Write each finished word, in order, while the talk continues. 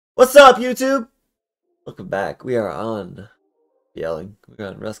What's up, YouTube? Welcome back. We are on yelling. We're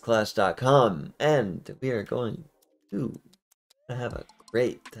on RustClash.com, and we are going to have a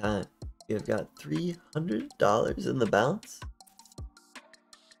great time. We have got $300 in the balance.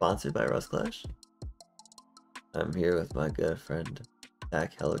 Sponsored by RustClash. I'm here with my good friend,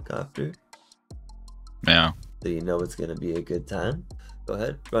 Tack Helicopter. Yeah. So you know it's gonna be a good time. Go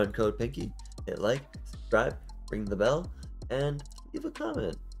ahead, run code Pinky, hit like, subscribe, ring the bell, and leave a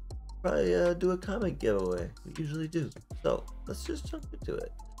comment. Probably do a comment giveaway. We usually do. So let's just jump into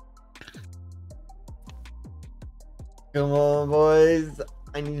it. Come on, boys.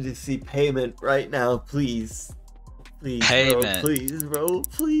 I need to see payment right now, please. Please, Payment. bro. Please, bro.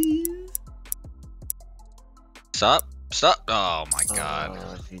 Please. Stop. Stop. Oh my god.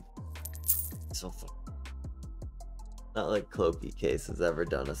 So fun. Not like Cloaky Case has ever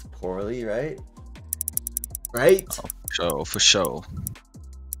done us poorly, right? Right? Oh, for sure.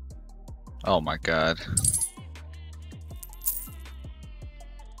 Oh my god.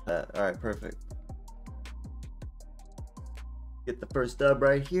 Alright, perfect. Get the first dub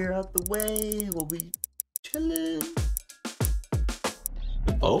right here out the way. We'll be chilling.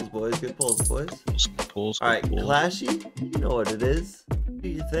 Good pulls, boys. Good pulls, boys. Pulls. Alright, Clashy. You know what it is. Do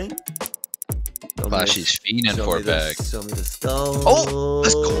your thing. Clashy's fiending for a bag. Show me the skull. Oh,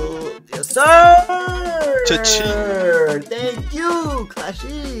 let's go. Yes, sir. Cha-ching. Thank you,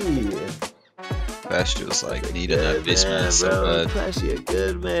 Clashy. Clashy was like needing that base man so bad. Clashy, a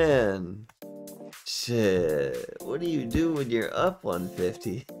good man. Shit. What do you do when you're up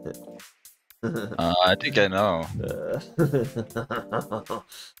 150? I think I know.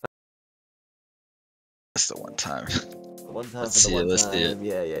 That's the one time. One time Let's for the see one it, let's time. see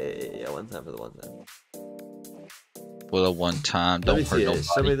it. Yeah. One time for the one time. Well, a one time, Let don't me hurt see it. nobody.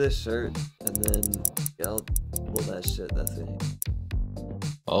 Show me this shirt, and then yeah, I'll pull that shit. That's it.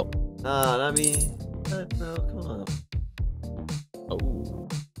 Oh. Nah, not me. Bro, come on. Oh.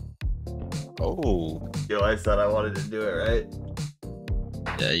 Oh. Yo, I said I wanted to do it, right?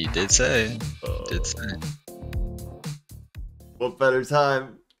 Yeah, you did say. You did say. What better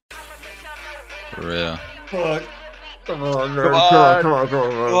time? For real. Fuck. Come on, man. Come on. Come on.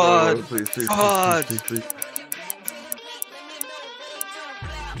 Come on. Please.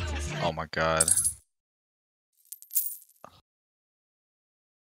 Oh my god.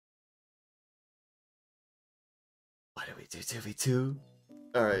 Why do we do 2v2?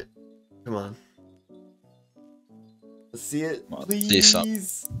 Alright. Come on. Let's see it, please.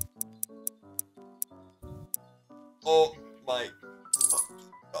 Oh my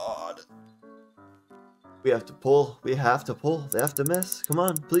god. We have to pull. They have to miss. Come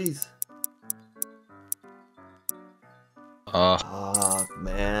on, please. Oh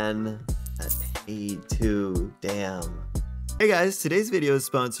man. That paid too. Damn. Hey guys, today's video is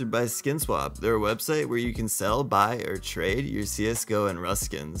sponsored by SkinSwap. They're a website where you can sell, buy, or trade your CSGO and Rust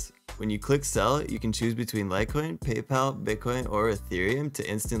skins. When you click sell, you can choose between Litecoin, PayPal, Bitcoin, or Ethereum to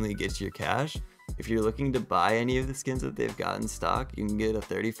instantly get your cash. If you're looking to buy any of the skins that they've got in stock, you can get a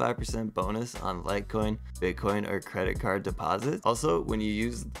 35% bonus on Litecoin, Bitcoin, or credit card deposits. Also, when you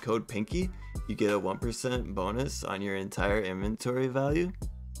use code PINKY, you get a 1% bonus on your entire inventory value.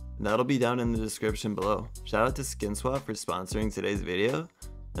 And that'll be down in the description below. Shout out to SkinSwap for sponsoring today's video,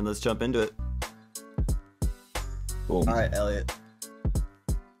 and let's jump into it. Boom. Alright, Elliot.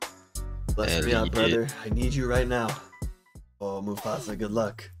 Bless me out, brother. I need you right now. Oh, Mufasa, good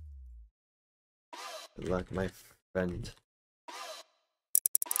luck. Good luck, my friend.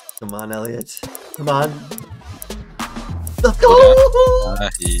 Come on, Elliot. Come on. Let's go!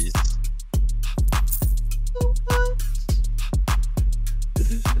 Nice.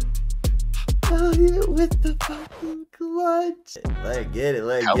 Elliot with the fucking clutch. Get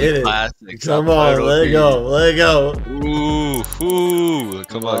it. Classics. Come on, let go. Ooh.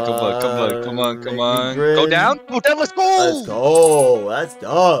 Come on. Go down, let's go. That's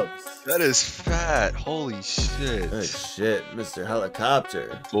dubs. That is fat. Holy shit. Good shit, Mr. Helicopter.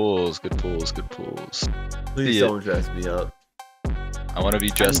 Good pulls. Please don't dress me up. I want to be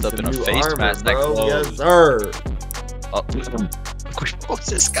dressed up in a face mask that bro. glows. Yes, sir. Oh,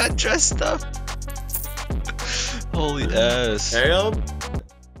 this got dressed up. Holy ass. Damn.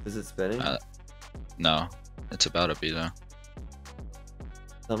 Is it spinning? No, it's about to be though.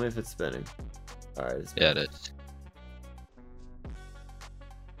 Tell me if it's spinning. Alright, it's Yeah, spinning. it is.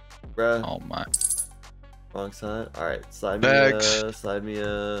 Bruh. Oh my. Wrong side. Alright, slide me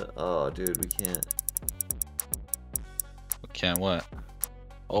a. Oh, dude, we can't. We can't what?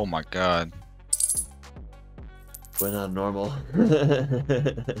 Oh my god. We're not normal.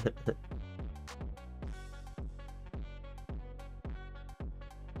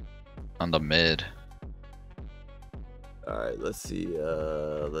 On the mid. All right, let's see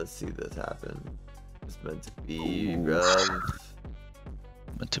this happen. It's meant to be, Ooh. bruv.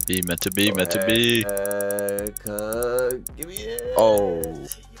 Meant to be, meant to be, meant to be. Give me it. Oh.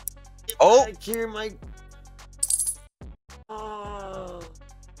 Get Oh. back here, Mike. Oh.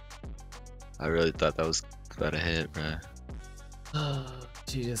 I really thought that was about to hit, bro.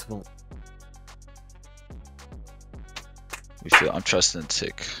 She just won't. I'm trusting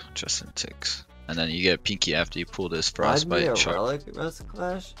Tick. Trusting Ticks. And then you get Pinky after you pull this frostbite Find me a shark. relic at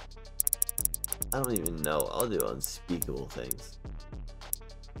RustClash? I don't even know. I'll do unspeakable things.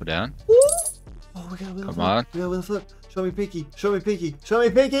 Go down. Oh, we got a Come on. We got a wheel flip. Show me Pinky. Show me Pinky. Show me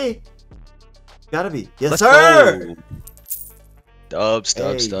Pinky. Gotta be. Yes, Let's sir. Go.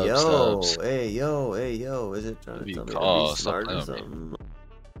 Stubs. Hey, yo. Is it trying to tell me to be smart or something?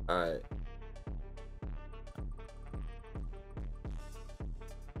 Alright.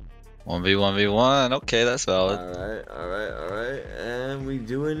 1v1v1. Okay, that's valid. Alright. And we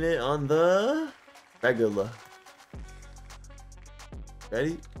doing it on the regular.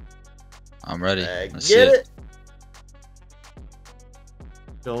 Ready? I'm ready. Let's Get see it.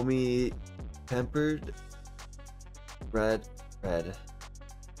 Show me tempered red.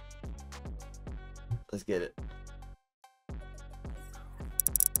 Let's get it.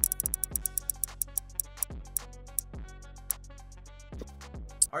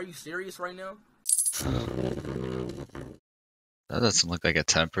 Are you serious right now? That doesn't look like a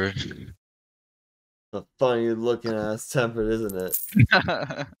tempered. The funny looking ass tempered, isn't it?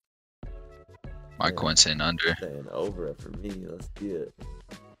 My coin saying under. Staying over it for me. Let's see it.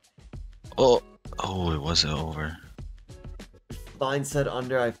 Oh, it wasn't over. Mine said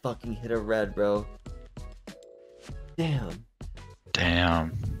under. I fucking hit a red, bro. Damn.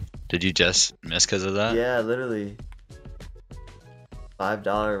 Did you just miss because of that? Yeah, literally.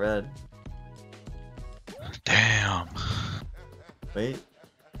 $5 red. Damn. Wait.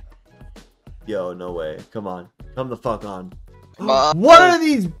 Yo, no way. Come on. Come the fuck on. Come on. What are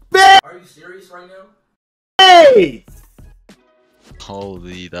these big? Are you serious right now? Hey!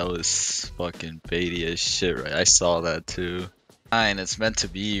 Holy, that was fucking baity as shit, right? I saw that too. Fine, it's meant to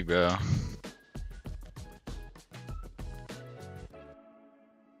be, bro.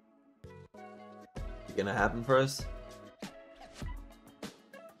 It gonna happen for us?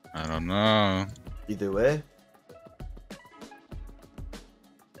 I don't know. Either way.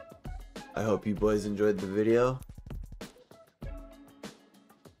 I hope you boys enjoyed the video.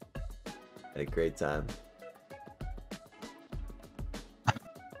 Had a great time.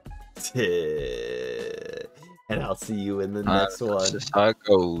 And I'll see you in the next one. That's just how it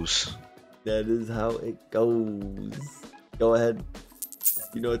goes. That is how it goes. Go ahead.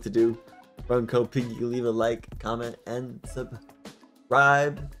 You know what to do. Run code Piggy. Leave a like, comment, and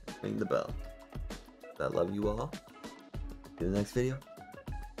subscribe. Ring the bell. I love you all. See you in the next video.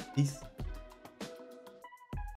 Peace.